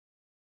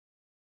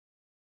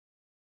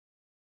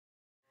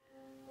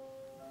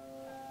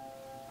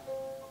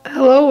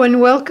Hello and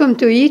welcome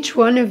to each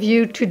one of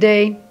you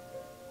today.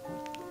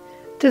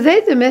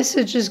 Today the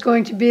message is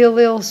going to be a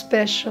little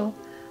special.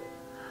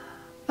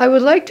 I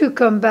would like to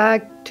come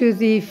back to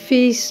the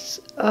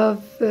feasts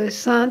of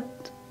Saint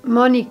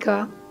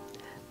Monica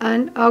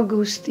and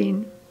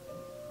Augustine.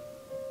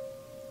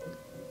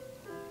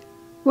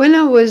 When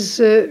I was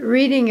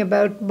reading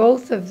about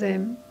both of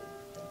them,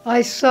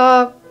 I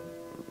saw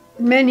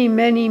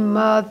many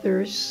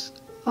mothers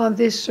on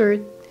this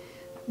earth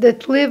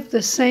that lived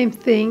the same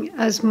thing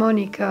as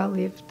Monica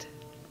lived.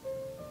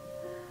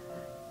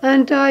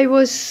 And I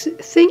was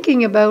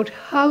thinking about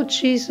how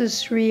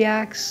Jesus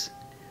reacts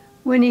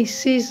when he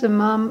sees a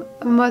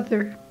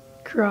mother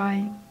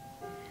crying.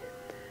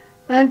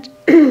 And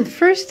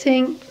first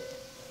thing,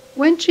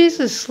 when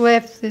Jesus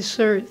left this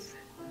earth,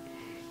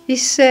 he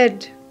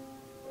said,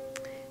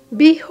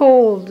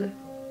 "Behold,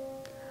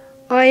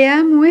 I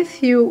am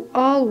with you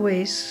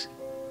always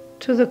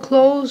to the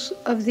close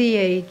of the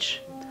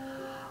age.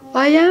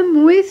 I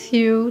am with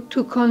you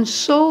to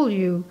console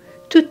you,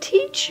 to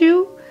teach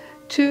you,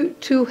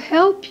 to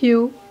help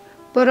you,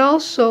 but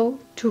also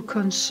to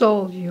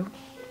console you."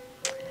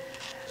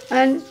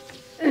 And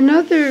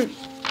another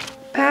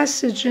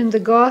passage in the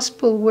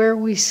Gospel where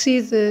we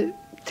see the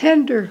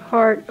tender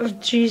heart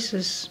of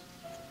Jesus.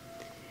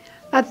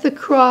 At the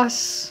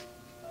cross,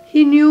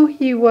 he knew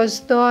he was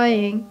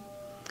dying,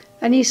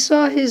 and he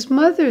saw his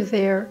mother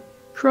there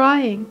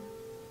crying.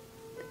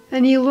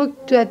 And he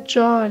looked at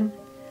John,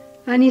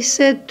 and he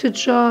said to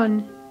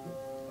John,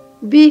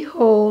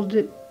 "Behold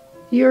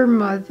your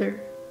mother.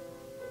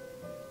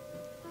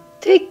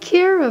 Take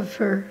care of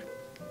her,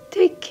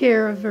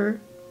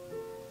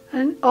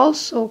 and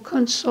also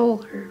console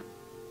her."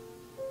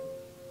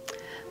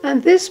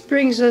 And this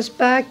brings us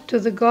back to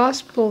the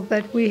Gospel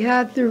that we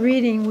had, the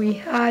reading we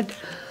had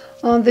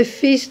on the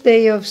feast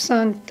day of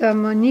Santa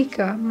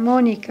Monica,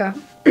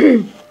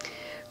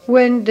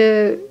 when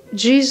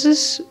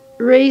Jesus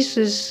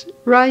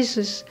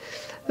rises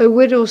a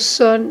widow's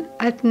son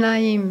at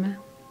Naim.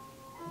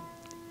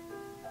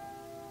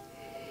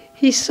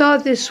 He saw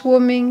this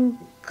woman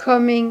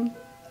coming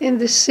in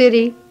the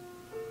city,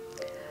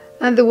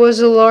 and there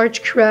was a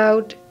large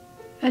crowd,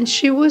 and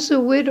she was a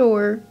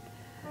widower,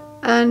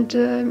 and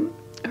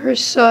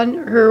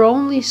her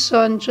only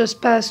son,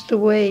 just passed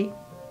away.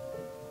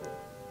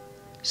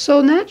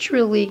 So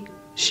naturally,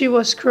 she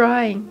was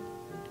crying.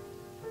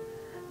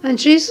 And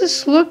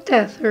Jesus looked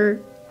at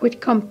her with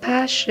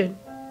compassion,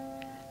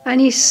 and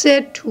he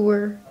said to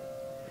her,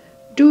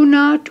 "Do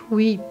not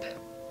weep.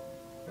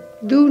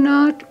 Do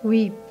not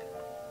weep."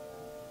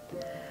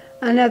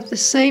 And at the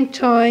same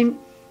time,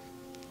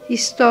 he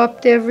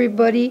stopped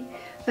everybody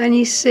and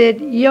he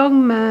said,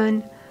 "Young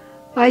man,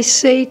 I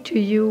say to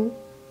you,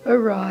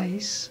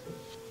 arise."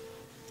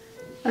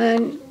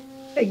 And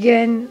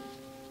again,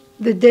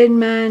 the dead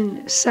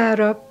man sat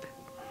up,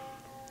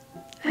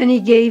 and he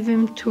gave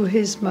him to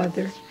his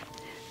mother.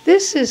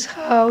 This is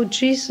how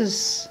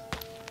Jesus,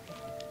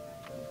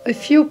 a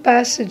few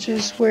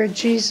passages where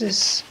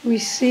Jesus, we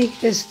see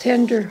his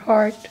tender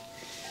heart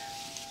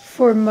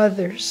for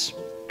mothers.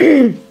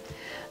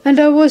 And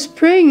I was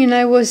praying and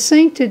I was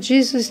saying to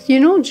Jesus,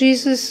 you know,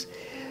 Jesus,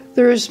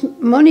 there's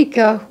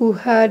Monica who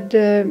had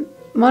her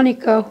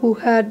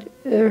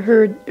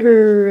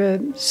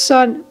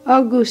son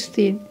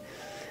Augustine,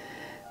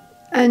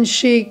 and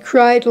she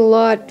cried a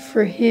lot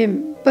for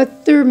him.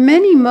 But there are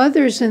many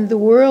mothers in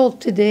the world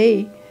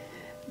today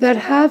that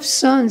have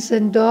sons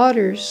and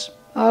daughters,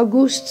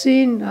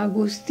 Augustine,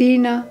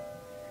 Augustina.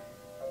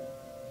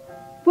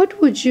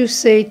 What would you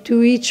say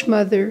to each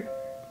mother?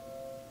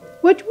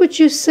 What would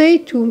you say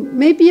to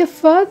maybe a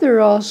father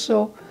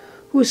also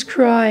who's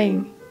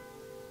crying?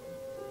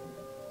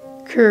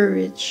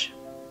 Courage,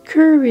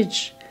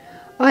 courage.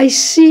 I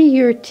see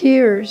your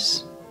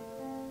tears,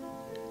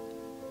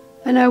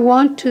 and I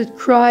want to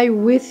cry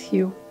with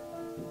you.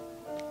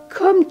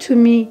 Come to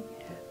me.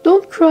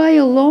 Don't cry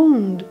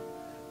alone.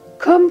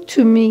 Come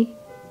to me.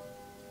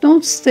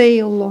 Don't stay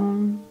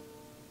alone.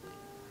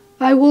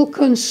 I will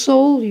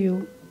console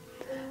you.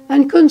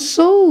 And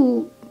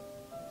console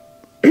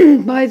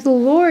by the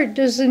Lord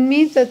doesn't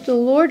mean that the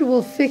Lord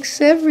will fix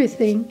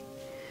everything,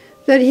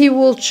 that he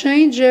will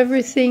change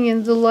everything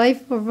in the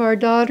life of our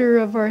daughter,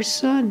 of our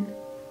son.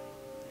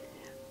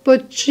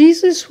 But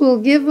Jesus will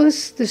give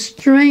us the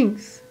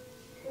strength.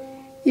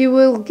 He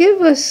will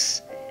give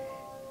us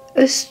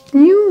a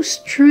new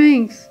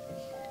strength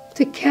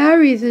to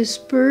carry this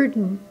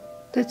burden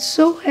that's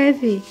so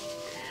heavy.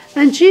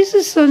 And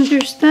Jesus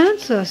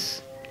understands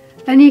us,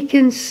 and he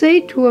can say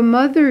to a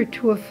mother,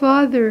 to a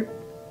father,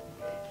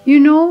 you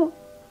know,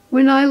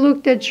 when I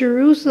looked at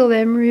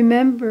Jerusalem,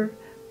 remember,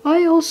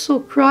 I also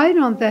cried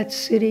on that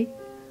city.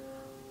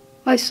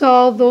 I saw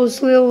all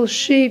those little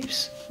sheep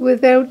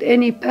without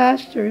any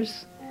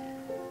pastors.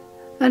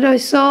 And I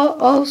saw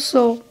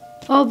also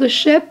all the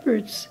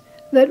shepherds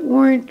that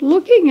weren't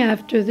looking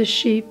after the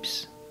sheep.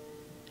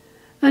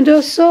 And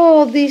I saw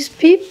all these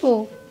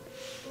people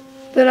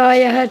that I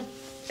had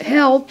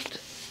helped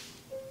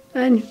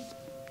and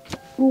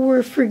who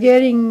were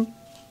forgetting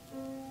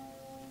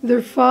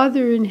their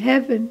Father in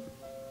heaven.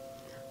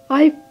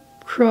 I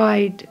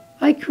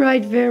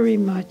cried very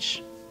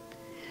much.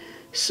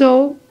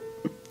 So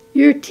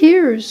your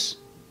tears,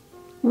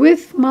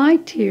 with my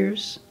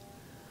tears,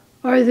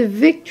 are the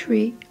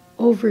victory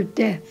over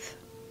death.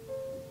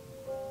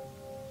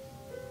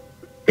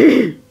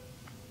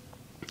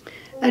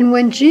 And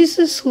when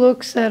Jesus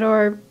looks at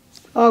our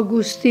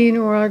Augustine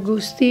or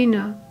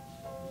Augustina,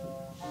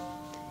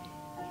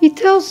 he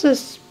tells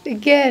us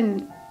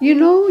again, you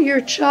know,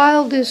 your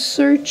child is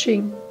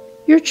searching.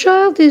 Your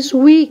child is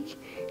weak.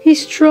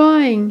 He's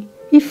trying.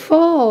 He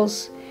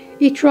falls.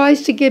 He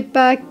tries to get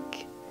back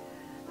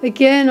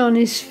again on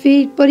his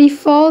feet, but he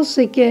falls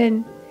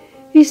again.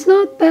 He's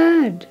not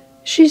bad.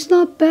 She's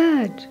not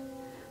bad.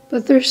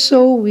 But they're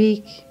so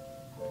weak.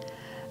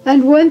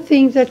 And one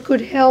thing that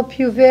could help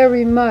you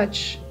very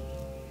much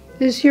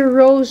is your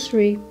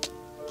rosary.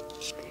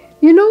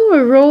 You know,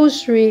 a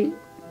rosary,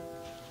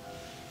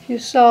 if you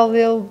saw a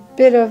little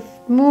bit of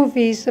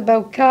movies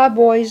about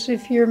cowboys,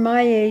 if you're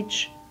my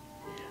age,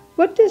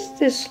 what does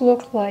this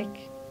look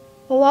like?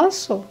 A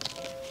lasso.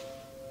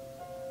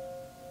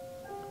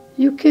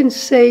 You can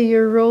say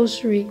your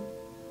rosary,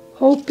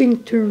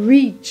 hoping to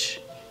reach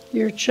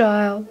your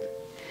child.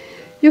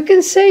 You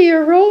can say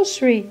your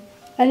rosary,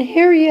 and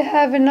here you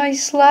have a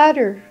nice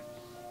ladder,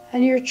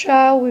 and your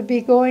child would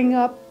be going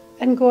up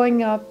and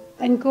going up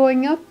and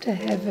going up to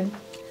heaven.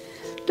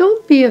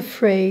 Don't be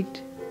afraid.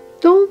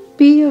 Don't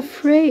be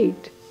afraid.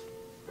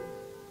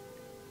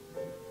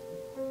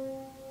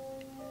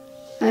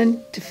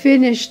 And to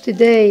finish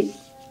today,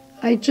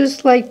 I'd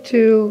just like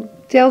to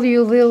tell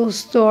you a little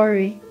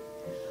story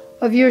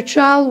of your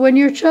child, when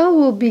your child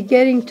will be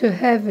getting to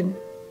heaven.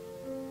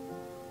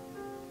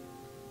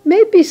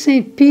 Maybe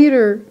St.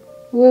 Peter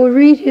will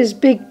read his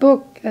big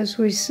book, as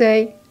we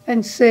say,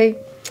 and say,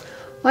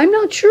 I'm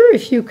not sure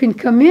if you can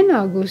come in,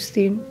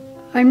 Augustine.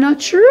 I'm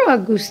not sure,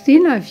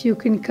 Augustina, if you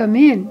can come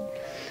in.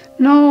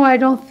 No, I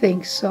don't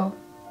think so.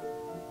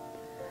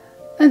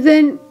 And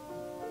then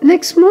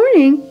next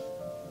morning,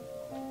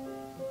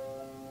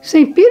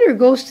 St. Peter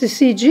goes to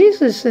see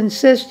Jesus and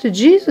says to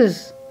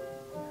Jesus,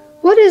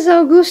 what is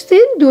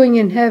Augustine doing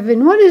in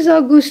heaven? What is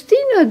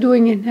Augustina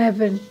doing in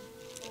heaven?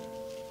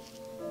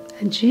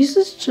 And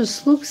Jesus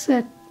just looks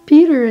at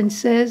Peter and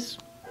says,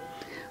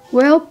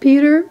 well,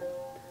 Peter,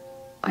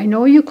 I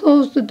know you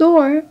closed the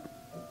door,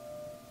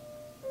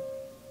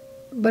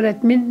 but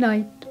at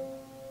midnight,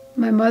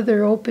 my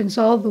mother opens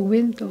all the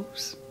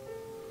windows.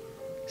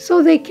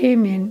 So they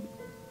came in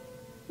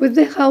with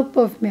the help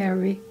of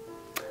Mary.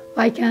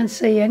 I can't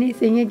say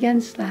anything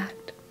against that.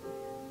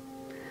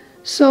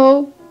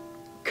 So,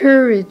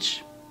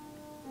 courage.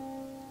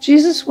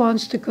 Jesus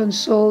wants to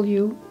console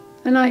you,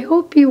 and I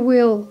hope he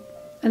will,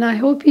 and I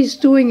hope he's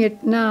doing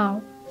it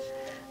now.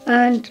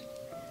 And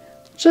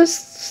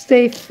just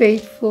stay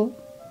faithful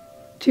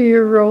to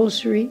your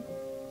rosary,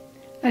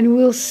 and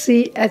we'll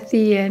see at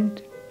the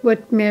end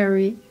what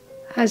Mary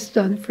has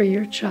done for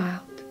your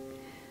child.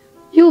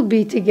 You'll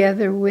be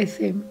together with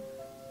him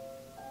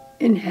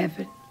in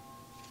heaven.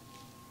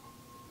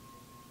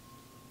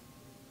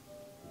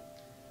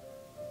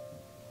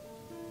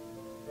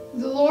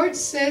 The Lord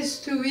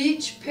says to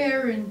each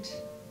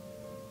parent,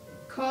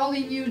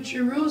 calling you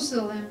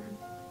Jerusalem,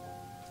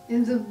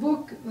 in the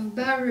book of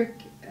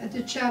Baruch at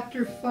the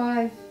chapter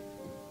 5,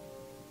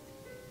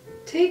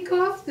 take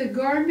off the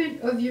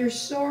garment of your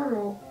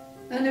sorrow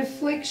and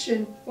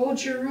affliction, O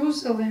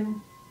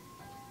Jerusalem,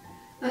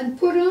 and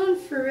put on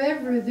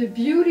forever the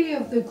beauty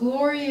of the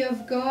glory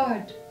of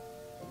God.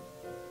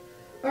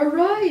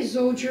 Arise,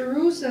 O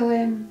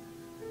Jerusalem,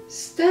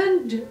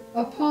 stand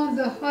upon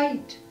the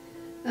height,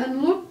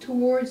 and look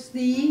towards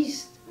the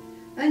east,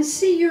 and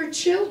see your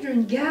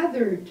children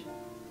gathered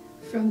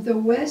from the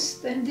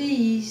west and the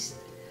east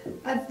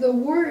at the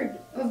word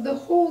of the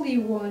Holy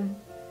One,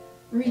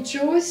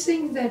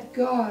 rejoicing that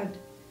God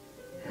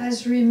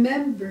has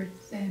remembered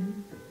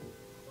them.